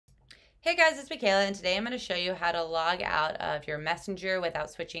Hey guys, it's Michaela, and today I'm going to show you how to log out of your Messenger without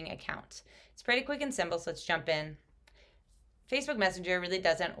switching accounts. It's pretty quick and simple, so let's jump in. Facebook Messenger really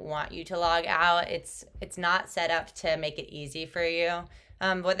doesn't want you to log out. It's not set up to make it easy for you.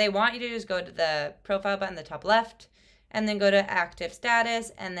 What they want you to do is go to the profile button in the top left, and then go to active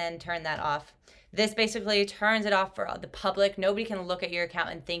status, and then turn that off. This basically turns it off for the public. Nobody can look at your account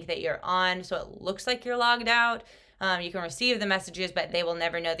and think that you're on, so it looks like you're logged out. You can receive the messages, but they will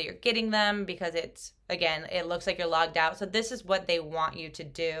never know that you're getting them because it looks like you're logged out. So this is what they want you to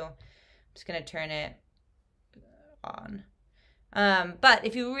do. I'm just going to turn it on. But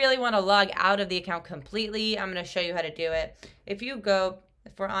if you really want to log out of the account completely, I'm going to show you how to do it. If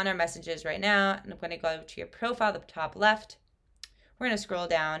we're on our messages right now, and I'm going to go to your profile, the top left. We're going to scroll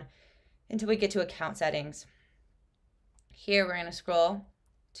down until we get to account settings. Here we're going to scroll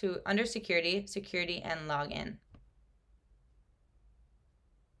to under security and login.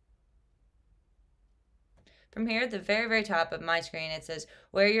 From here at the very, very top of my screen, it says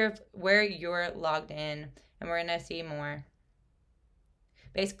where you're logged in, and we're going to see more.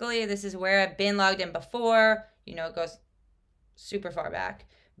 Basically, this is where I've been logged in before. You know, it goes super far back.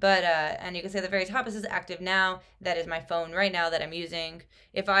 But, and you can see at the very top, it says active now. That is my phone right now that I'm using.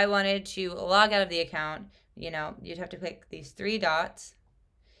 If I wanted to log out of the account, you know, you'd have to click these three dots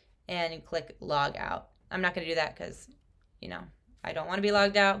and you click log out. I'm not going to do that because, you know, I don't want to be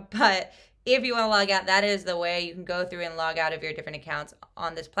logged out, but if you want to log out, that is the way you can go through and log out of your different accounts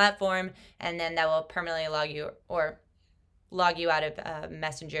on this platform, and then that will permanently log you out of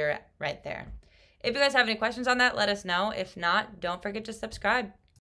Messenger right there. If you guys have any questions on that, let us know. If not, don't forget to subscribe.